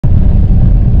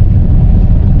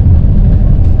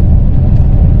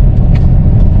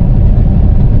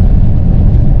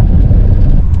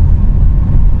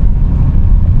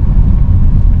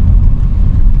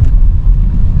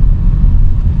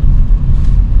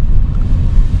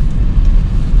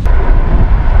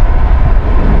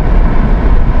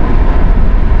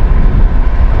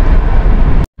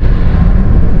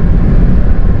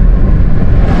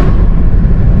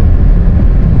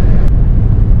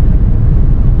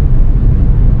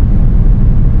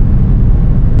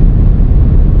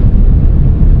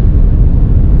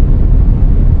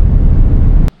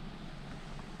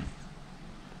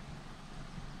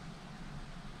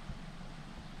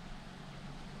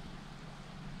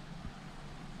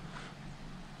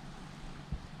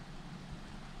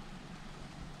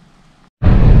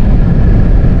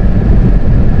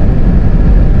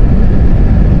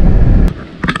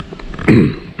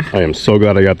I am so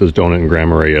glad I got this donut in Grand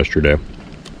Marais yesterday.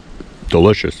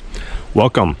 Delicious.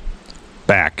 Welcome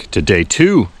back to day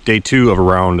two of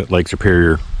Around Lake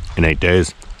Superior in 8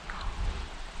 days.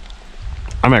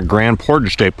 I'm at Grand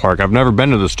Portage State Park. I've never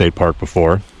been to the state park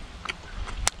before,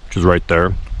 which is right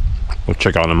there. We'll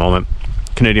check out in a moment.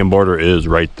 Canadian border is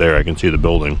right there. I can see the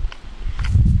building.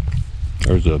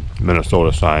 There's a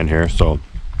Minnesota sign here, so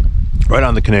right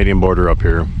on the Canadian border up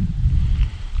here.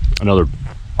 Another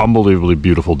unbelievably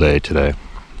beautiful day today.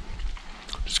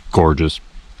 Just gorgeous.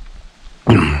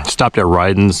 Stopped at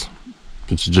Ryden's.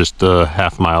 It's just a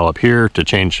half mile up here to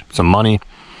change some money.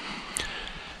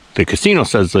 The casino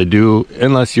says they do,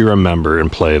 unless you're a member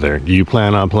and play there. Do you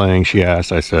plan on playing? She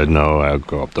asked. I said no, I'll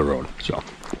go up the road. So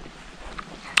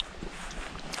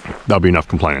that'll be enough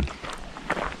complaining.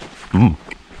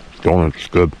 Donut's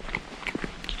good.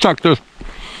 Check this.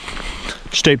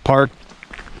 State Park,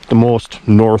 the most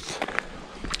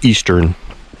northeastern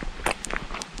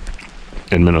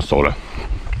in Minnesota.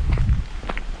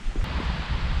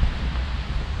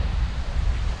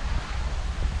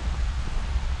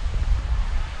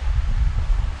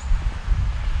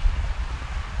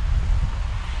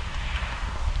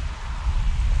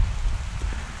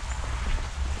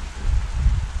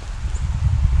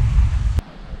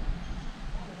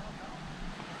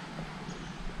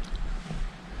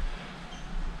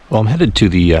 Well, I'm headed to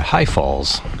the High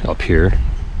Falls up here.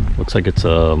 Looks like it's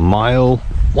a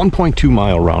 1.2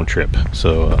 mile round trip.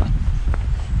 So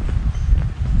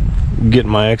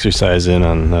getting my exercise in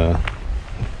on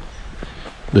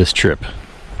this trip.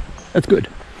 That's good.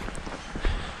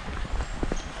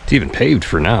 It's even paved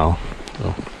for now.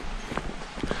 So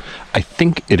I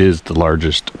think it is the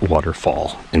largest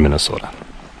waterfall in Minnesota.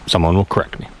 Someone will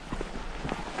correct me.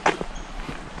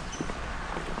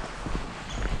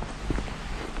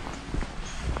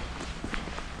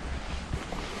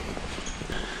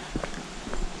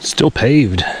 Still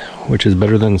paved, which is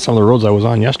better than some of the roads I was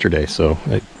on yesterday, so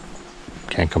I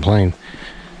can't complain.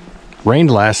 Rained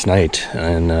last night,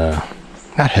 and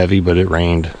not heavy, but it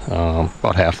rained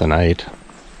about half the night.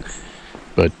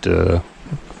 But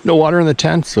no water in the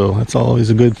tent, so that's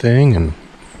always a good thing. And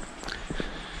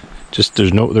just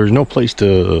there's no place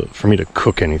for me to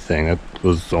cook anything. That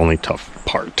was the only tough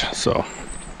part. So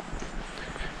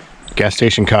gas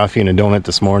station coffee and a donut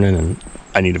this morning, and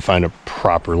I need to find a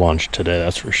proper lunch today,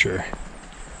 that's for sure.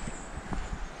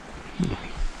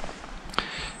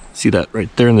 See that right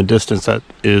there in the distance? That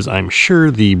is, I'm sure,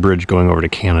 the bridge going over to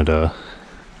Canada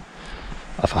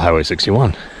off of Highway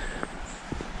 61.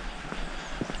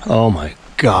 Oh my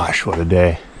gosh, what a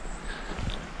day.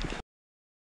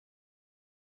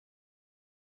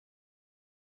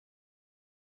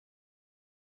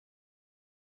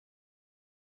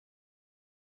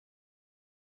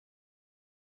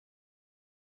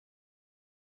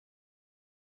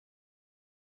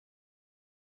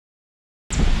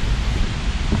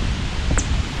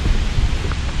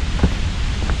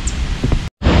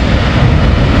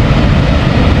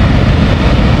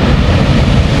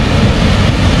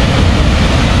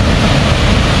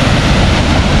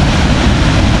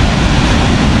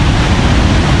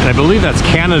 I believe that's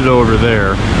Canada over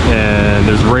there, and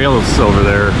there's rails over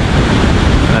there.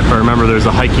 And if I remember, there's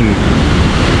a hiking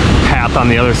path on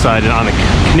the other side and on the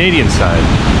Canadian side.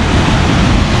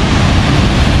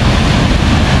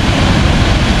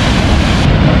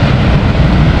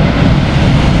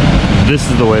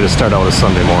 This is the way to start out a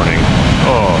Sunday morning.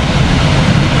 Oh.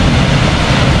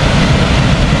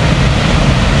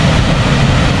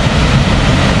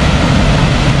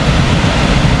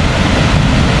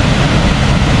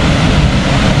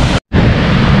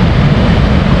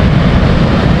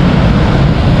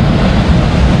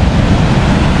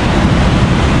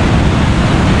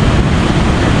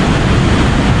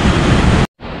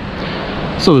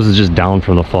 So this is just down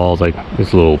from the falls, like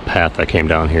this little path that came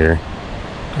down here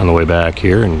on the way back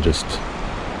here, and just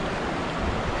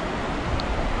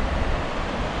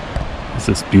it's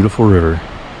this beautiful river.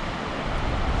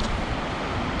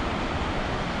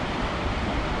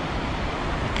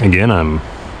 Again, I'm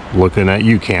looking at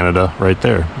you, Canada, right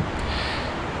there.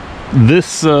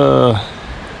 This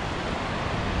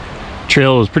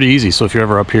trail is pretty easy, so if you're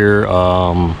ever up here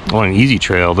on an easy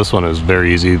trail, this one is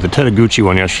very easy. The Tetaguchi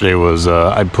one yesterday was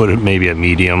I'd put it maybe at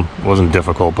medium. It wasn't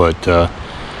difficult, but the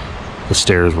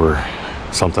stairs were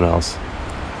something else.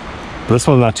 But this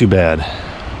one's not too bad.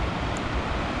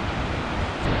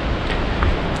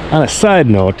 On a side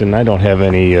note, and I don't have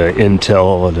any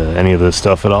intel into any of this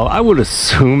stuff at all, I would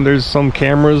assume there's some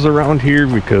cameras around here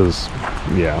because,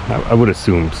 yeah, I would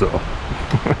assume so.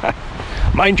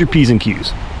 Mind your P's and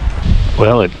Q's.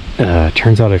 Well, it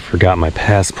turns out I forgot my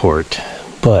passport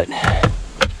But I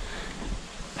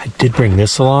did bring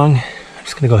this along. I'm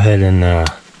just gonna go ahead and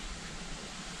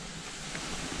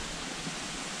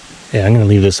yeah, I'm gonna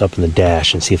leave this up in the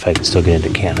dash and see if I can still get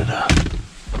into Canada.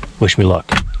 Wish me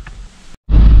luck.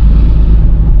 All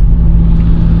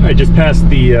right, just passed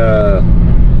the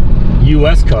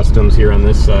U.S. customs here on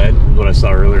this side. What I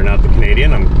saw earlier, not the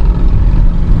Canadian. I'm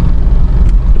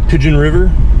the Pigeon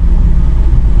River,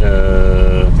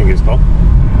 I think it's called.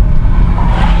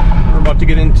 We're about to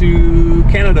get into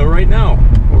Canada right now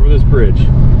over this bridge.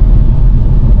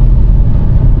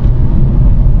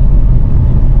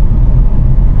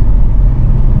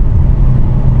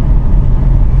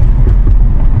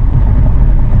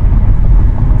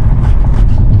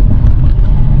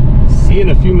 See you in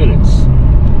a few minutes.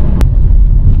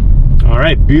 All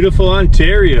right, beautiful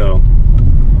Ontario.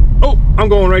 Oh, I'm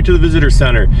going right to the visitor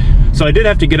center. So I did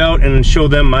have to get out and show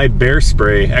them my bear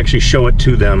spray, actually show it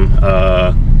to them.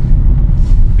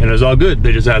 And it was all good.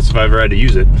 They just asked if I ever had to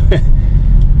use it.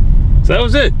 So that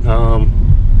was it.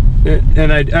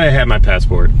 And I had my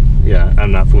passport. Yeah,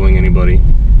 I'm not fooling anybody.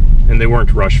 And they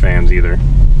weren't Rush fans either.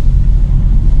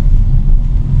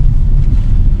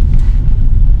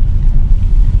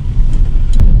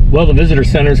 Well, the visitor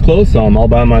center's closed, so I'm all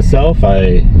by myself.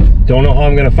 I don't know how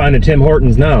I'm gonna find a Tim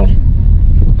Hortons now.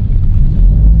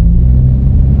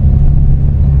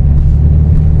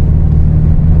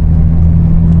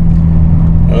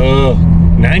 Oh,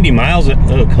 90 miles,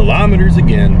 kilometers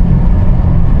again.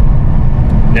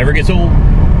 Never gets old.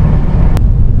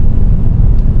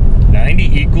 90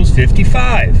 equals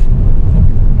 55.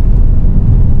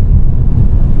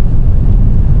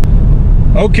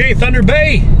 Okay, Thunder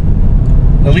Bay.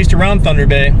 At least around Thunder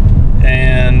Bay,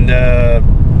 and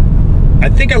I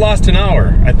think I lost an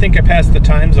hour. I think I passed the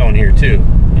time zone here too.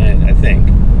 I think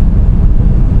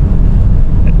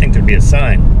there'd be a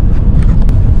sign.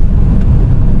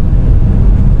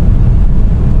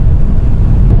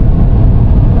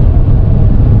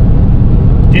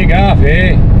 Dig off,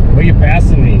 eh? Why are you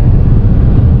passing me?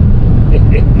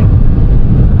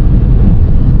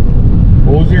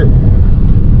 Hoser.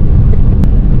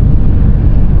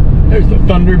 There's the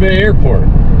Thunder Bay Airport.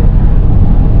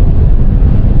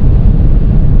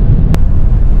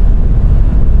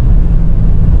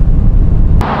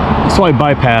 So I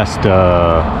bypassed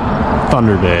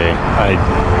Thunder Bay. I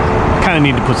kind of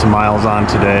need to put some miles on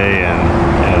today, and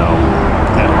you know.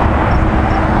 Yeah.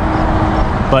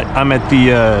 But I'm at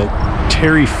the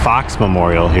Terry Fox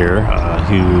Memorial here,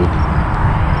 who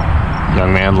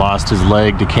young man lost his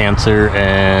leg to cancer,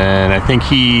 and I think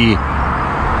he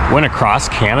went across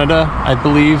Canada, I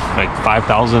believe, like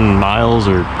 5,000 miles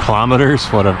or kilometers,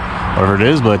 whatever it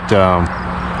is, but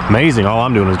amazing. All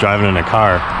I'm doing is driving in a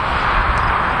car.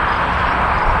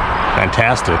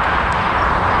 Fantastic.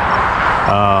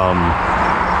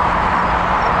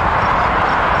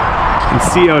 You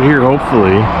can see out here,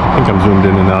 hopefully, I think I'm zoomed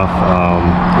in enough,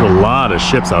 there's a lot of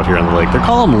ships out here on the lake. They're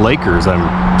calling them Lakers, I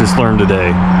just learned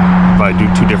today, by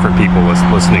two different people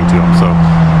listening to them, so.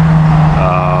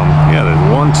 Yeah, there's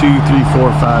 1, 2, 3,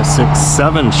 4, 5, 6,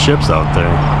 7 ships out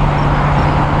there.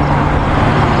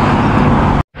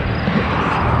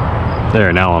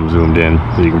 There, now I'm zoomed in,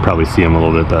 so you can probably see them a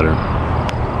little bit better.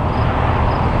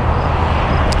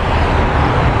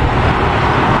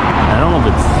 I don't know if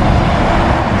it's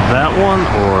that one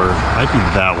or might be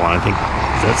that one. I think,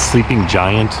 is that Sleeping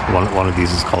Giant? One of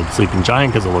these is called Sleeping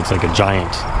Giant because it looks like a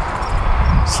giant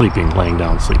sleeping, laying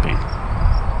down, sleeping.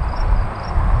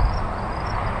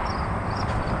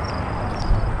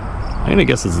 I'm gonna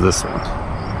guess it's this one.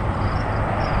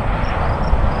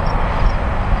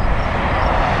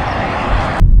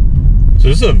 So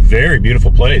this is a very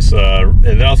beautiful place.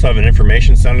 They also have an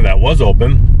information center that was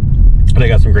open, and they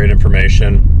got some great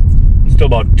information. Still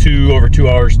about over 2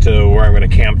 hours to where I'm gonna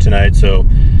camp tonight, so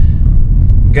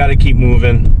gotta keep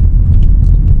moving.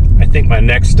 I think my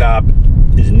next stop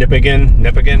is Nipigon,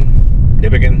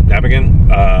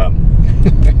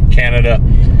 Canada.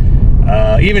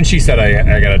 Even she said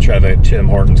I gotta try the Tim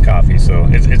Hortons coffee, so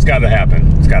it's gotta happen.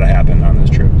 It's gotta happen on this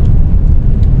trip.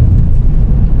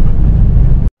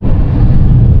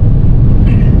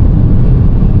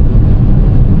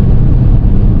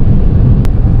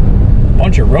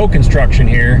 Bunch of road construction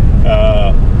here,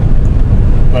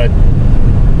 but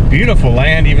beautiful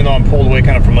land, even though I'm pulled away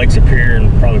kind of from Lake Superior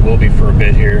and probably will be for a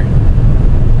bit here.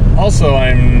 Also,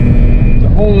 I'm the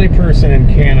only person in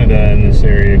Canada in this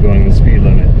area going the speed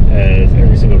limit, as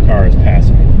every single car has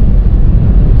passed me.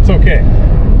 It's okay.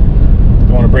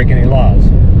 Don't want to break any laws.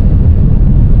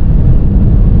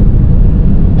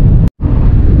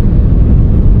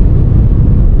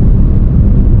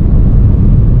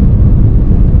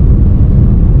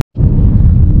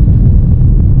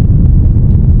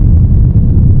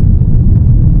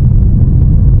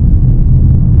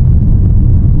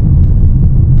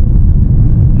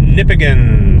 Nipigon,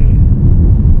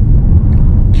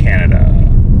 Canada.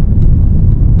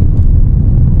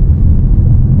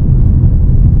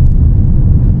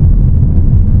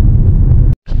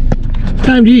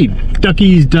 Time to eat.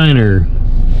 Ducky's Diner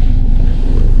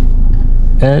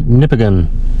at Nipigon.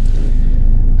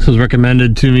 This was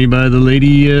recommended to me by the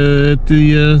lady at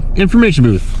the information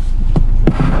booth.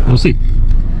 We'll see.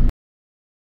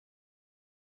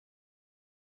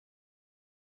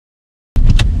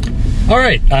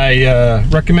 Alright, I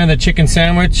recommend the chicken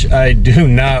sandwich. I do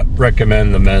not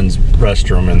recommend the men's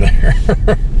restroom in there.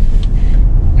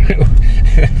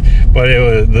 But it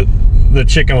was, the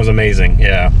chicken was amazing,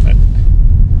 yeah.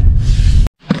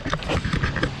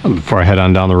 Before I head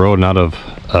on down the road and out of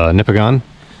Nipigon,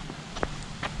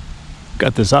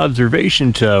 got this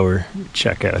observation tower.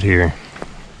 Check out here.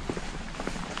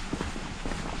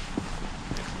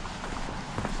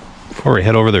 Before we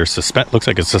head over there, looks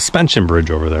like a suspension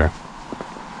bridge over there.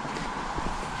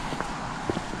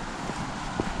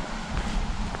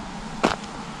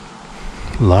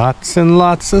 Lots and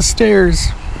lots of stairs.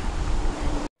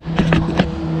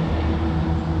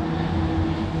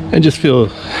 I just feel,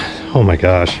 oh my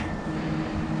gosh.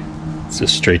 It's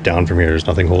just straight down from here. There's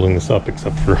nothing holding this up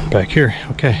except for back here.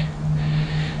 Okay.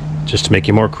 Just to make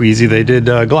you more queasy, they did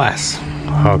glass.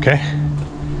 Okay.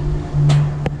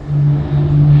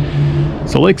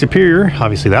 So Lake Superior,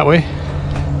 obviously that way.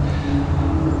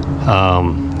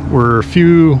 We're a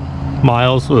few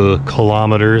miles,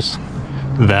 kilometers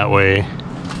that way.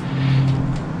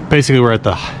 Basically, we're at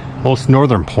the most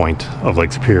northern point of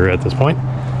Lake Superior at this point.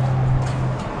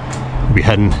 We'll be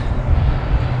heading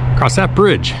across that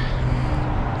bridge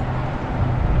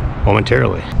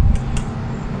momentarily.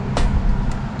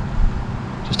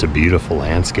 Just a beautiful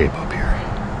landscape up here.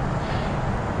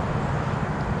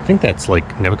 I think that's like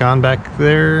Nipigon back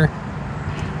there.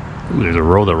 Ooh, there's a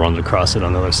road that runs across it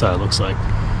on the other side, looks like.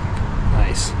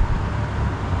 Nice.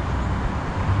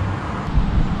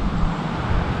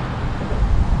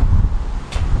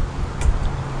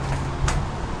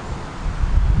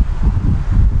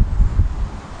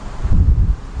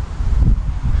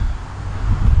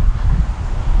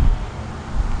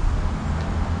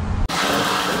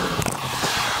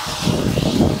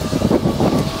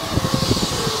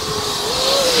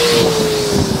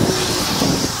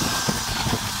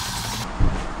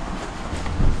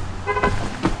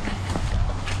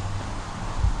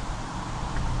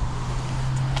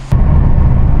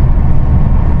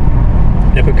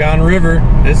 Nipigon River.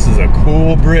 This is a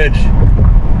cool bridge.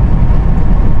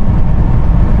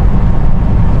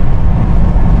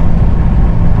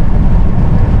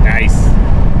 Nice.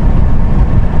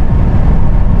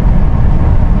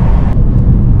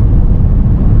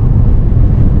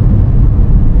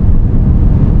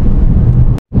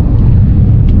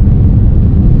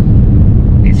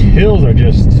 These hills are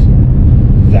just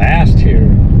vast here. I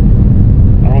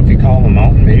don't know if you call them a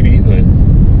mountain, maybe, but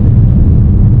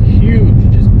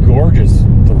huge, just gorgeous.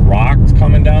 The rocks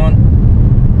coming down,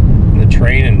 and the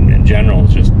terrain in general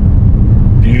is just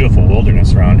beautiful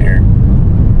wilderness around here.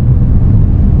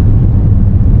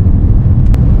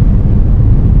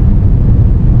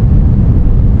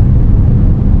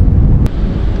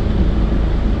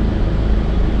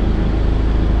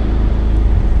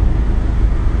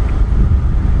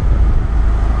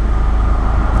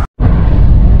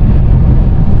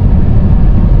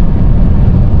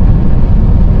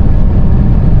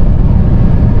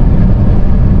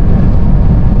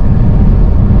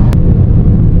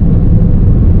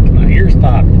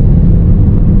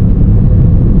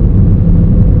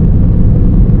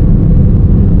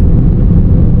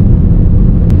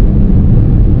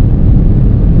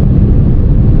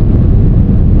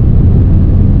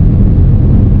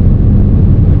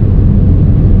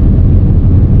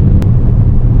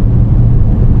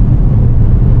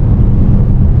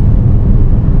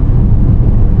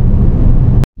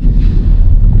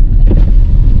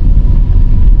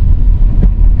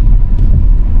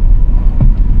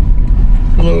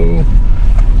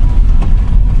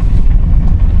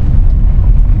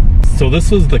 So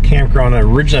this was the campground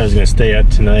originally I was going to stay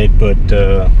at tonight, but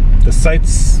the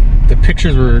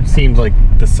pictures seemed like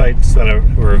the sites that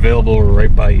were available were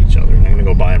right by each other, and I'm going to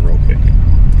go buy them real quick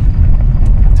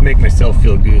to make myself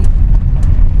feel good.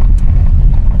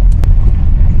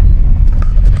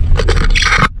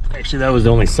 Actually, that was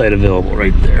the only site available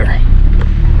right there,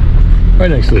 right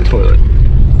next to the toilet.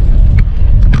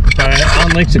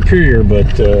 On Lake Superior,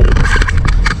 but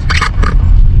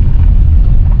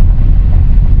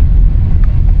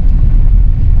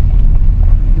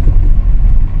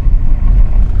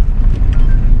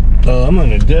I'm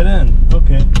on a dead end.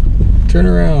 Okay, turn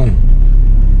around.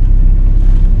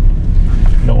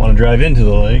 Don't want to drive into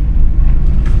the lake.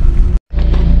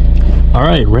 All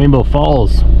right, Rainbow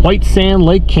Falls, White Sand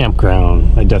Lake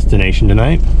Campground, my destination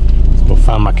tonight. Let's go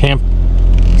find my camp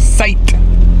site.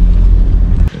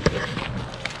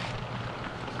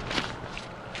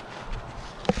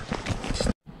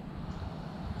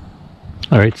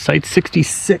 All right, site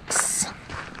 66.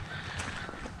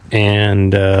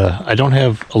 And I don't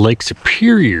have a Lake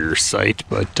Superior site,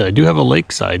 but I do have a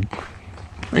lakeside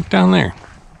right down there.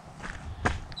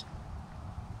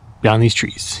 Beyond these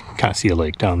trees. Kind of see a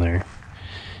lake down there.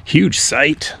 Huge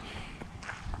site.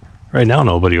 Right now,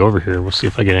 nobody over here. We'll see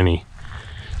if I get any.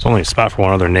 It's only a spot for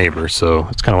one other neighbor, so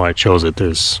that's kind of why I chose it.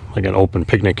 There's like an open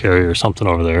picnic area or something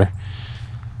over there.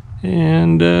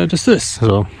 And just this.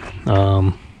 So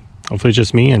hopefully it's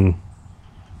just me and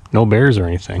no bears or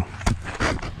anything.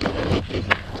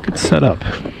 Good setup.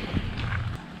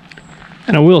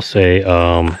 And I will say,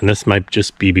 and this might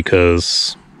just be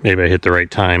because maybe I hit the right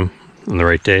time on the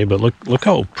right day, but look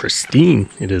how pristine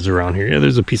it is around here. Yeah,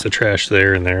 there's a piece of trash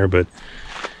there and there, but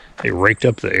they raked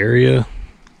up the area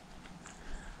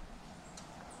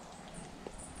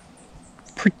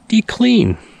pretty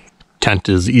clean. Tent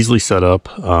is easily set up.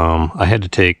 I had to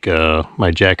take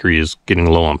my Jackery is getting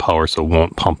low on power, so it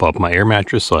won't pump up my air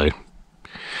mattress, so I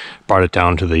brought it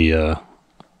down to the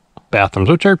bathrooms,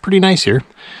 which are pretty nice here.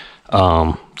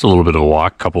 It's a little bit of a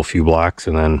walk, couple few blocks,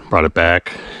 and then brought it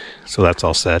back. So that's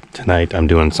all set. Tonight I'm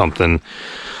doing something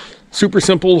super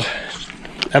simple.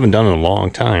 I haven't done it in a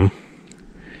long time.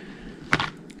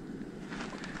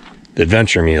 The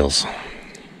adventure meals.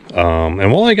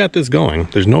 And while I got this going,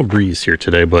 there's no breeze here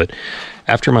today, but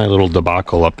after my little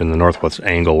debacle up in the northwest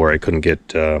angle where I couldn't get,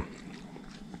 the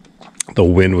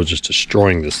wind was just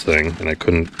destroying this thing and I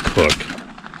couldn't cook.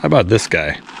 How about this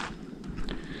guy?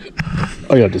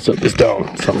 I got to set this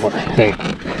down somewhere. Hang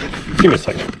on. Give me a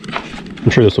second. I'm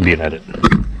sure this will be an edit.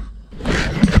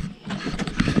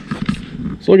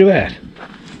 So look at that.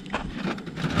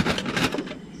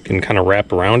 Can kind of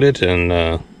wrap around it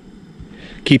and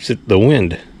keeps it the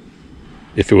wind.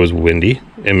 If it was windy,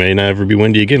 it may never be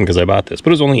windy again because I bought this.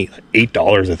 But it was only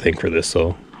 $8, I think, for this.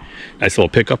 So nice little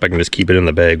pickup. I can just keep it in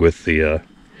the bag with the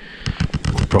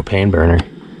propane burner.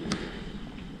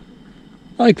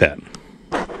 I like that.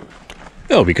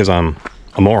 Oh, because I'm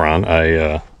a moron,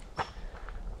 I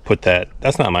put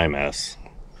that's not my mess.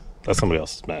 That's somebody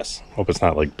else's mess. Hope it's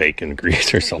not like bacon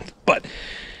grease or something. But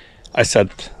I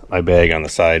set my bag on the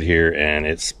side here and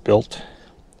it spilt.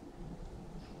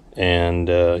 And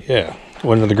yeah,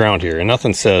 went to the ground here. And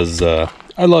nothing says,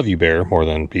 I love you, bear, more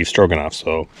than beef stroganoff.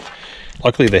 So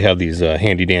luckily they have these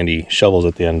handy dandy shovels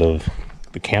at the end of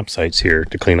the campsites here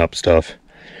to clean up stuff.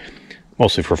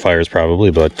 Mostly for fires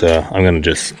probably, but I'm going to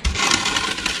just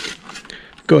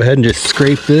go ahead and just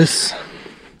scrape this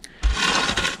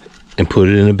and put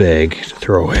it in a bag to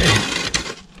throw away.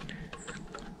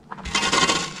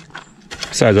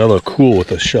 Besides, I look cool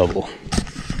with a shovel.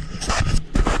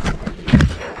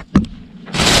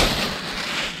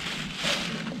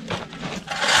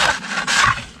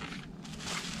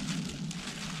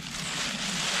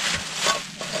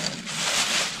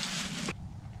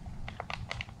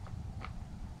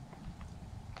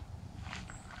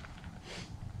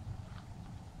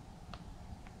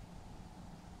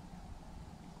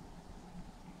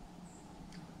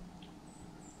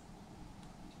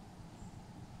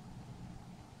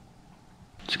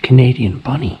 It's a Canadian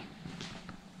bunny.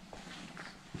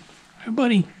 Hi,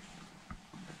 buddy.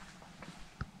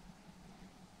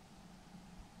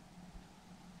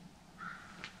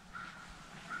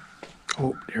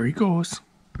 Oh, there he goes.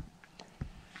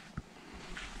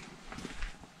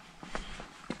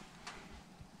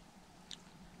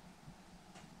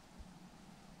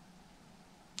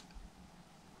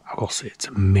 I will say it's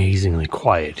amazingly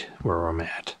quiet where I'm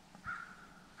at.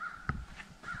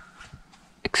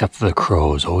 Except for the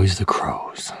crows, always the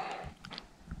crows.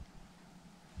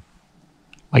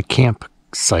 My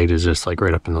campsite is just like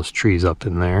right up in those trees up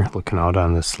in there, looking out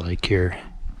on this lake here.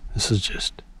 This is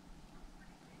just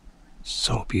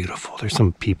so beautiful. There's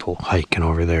some people hiking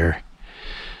over there.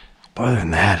 But other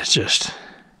than that,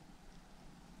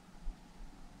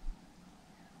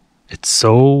 it's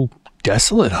so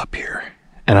desolate up here.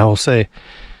 And I will say,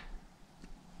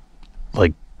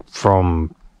 like,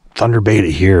 from Thunder Bay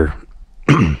to here,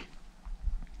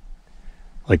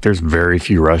 like, there's very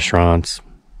few restaurants,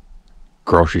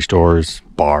 grocery stores,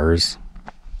 bars.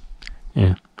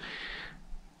 Yeah.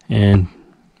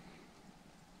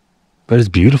 But it's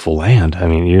beautiful land. I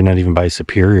mean, you're not even by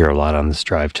Superior a lot on this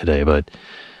drive today, but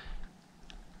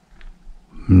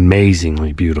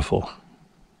amazingly beautiful.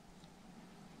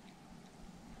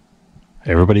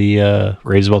 Everybody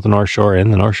raves about the North Shore,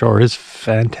 and the North Shore is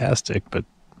fantastic, but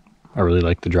I really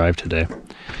like the drive today.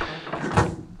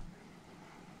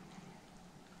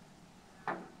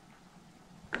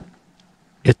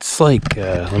 It's like,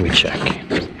 let me check.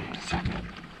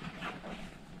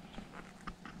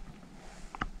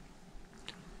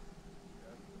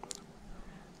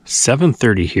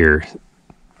 7:30 here,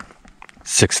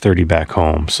 6:30 back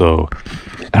home, so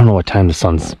I don't know what time the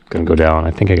sun's gonna go down.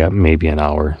 I think I got maybe an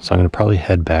hour, so I'm gonna probably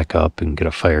head back up and get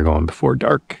a fire going before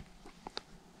dark.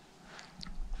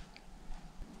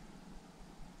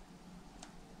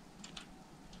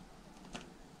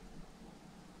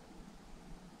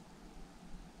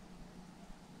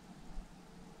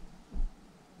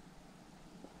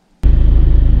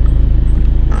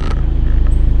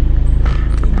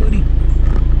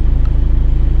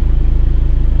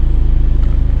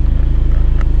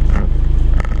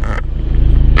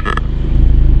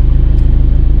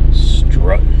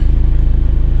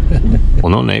 Well,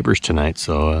 no neighbors tonight,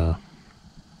 so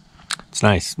it's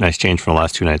nice. Nice change from the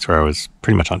last 2 nights where I was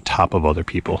pretty much on top of other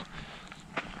people.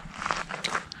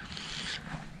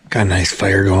 Got a nice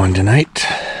fire going tonight.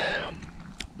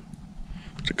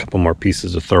 There's a couple more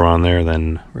pieces to throw on there,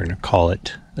 then we're going to call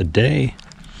it a day.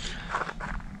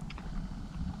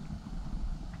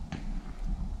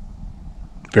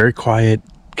 Very quiet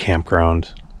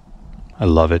campground. I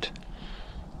love it.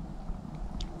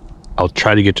 I'll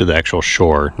try to get to the actual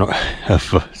shore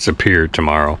of Superior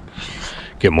tomorrow.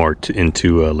 Get more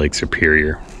into Lake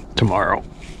Superior tomorrow.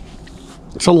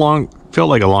 It's felt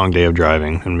like a long day of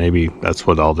driving, and maybe that's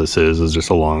what all this is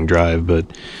just a long drive, but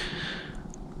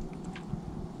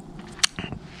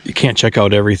you can't check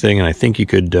out everything, and I think you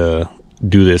could do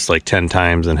this like 10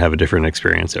 times and have a different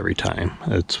experience every time.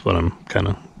 That's what I'm kind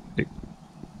of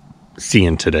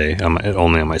seeing today. I'm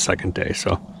only on my second day,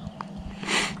 so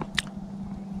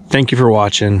thank you for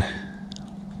watching.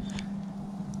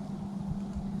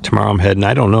 Tomorrow I'm heading,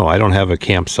 I don't know, I don't have a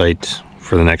campsite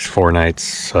for the next 4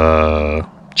 nights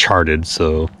charted,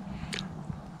 so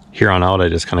here on out I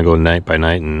just kind of go night by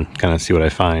night and kind of see what I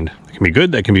find. It can be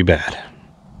good, that can be bad.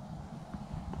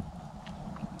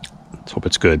 Let's hope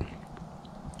it's good.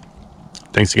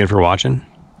 Thanks again for watching.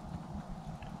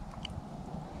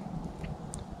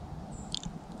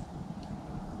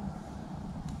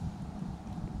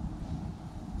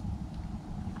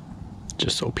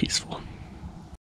 Just so peaceful.